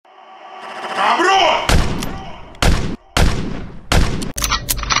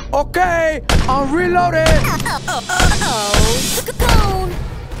Okay, I'm reloaded.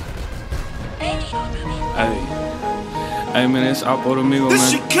 Hey man, it's Alpo The Migo, man.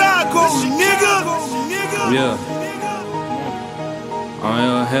 This Chicago, nigga. Yeah.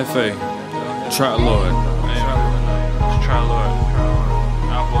 I'm Hefe, Trap Lord.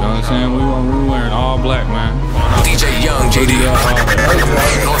 You know what I'm saying? We wearing all black, man. DJ Young JD,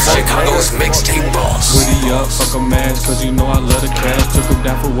 North Chicago's mixtape boss. Hoodie up, fuck a mask, cause you know I love the cash. Took him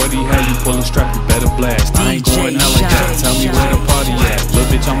down for what he had, you pull a strap, you better blast. I ain't going out like that, tell me where the party at. Little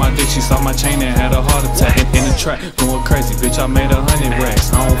bitch on my dick, she saw my chain and had a heart attack. In the track, going crazy, bitch, I made 100 racks.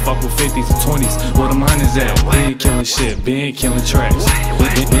 I don't fuck with 50s and 20s, where them hundreds at? Been killing shit, been killing tracks.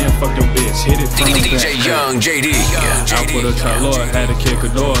 Been fuck your bitch, hit it from the back. DJ Young JD, Out for the Trap Lord, had to kick a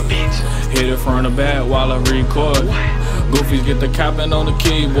door. Hit it from the back while I record. Goofies get the copping on the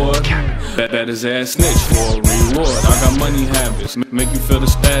keyboard. Bet his ass snitch for a reward. I got money habits, make you feel the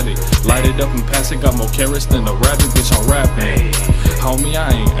static. Light it up and pass it, got more carrots than the rabbit, bitch, I'm rapping. Homie, I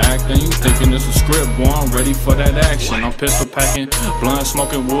ain't acting, you thinking it's a script, boy, I'm ready for that action. I'm pistol packing, blunt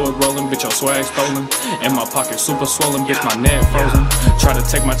smoking, wood rolling, bitch, your swag stolen. In my pocket, super swollen, bitch, my neck frozen. Try to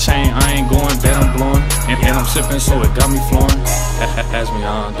take my chain, I ain't going, bet I'm blowing. And I'm sipping, so it got me flowing. Ask me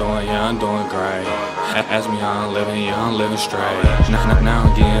how I'm doing, yeah, I'm doing great. Ask me how I'm living, yeah, I'm living straight. Now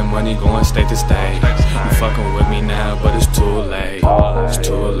I'm getting money, going state to state. You fucking with me now, but it's too late. It's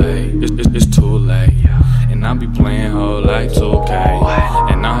too late, it's too late. And I be playing whole like 2K.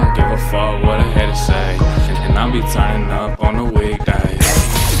 And I don't give a fuck what I had to say. And I be turning up on the weekdays.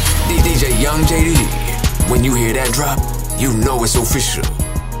 DJ Young JD, when you hear that drop, you know it's official.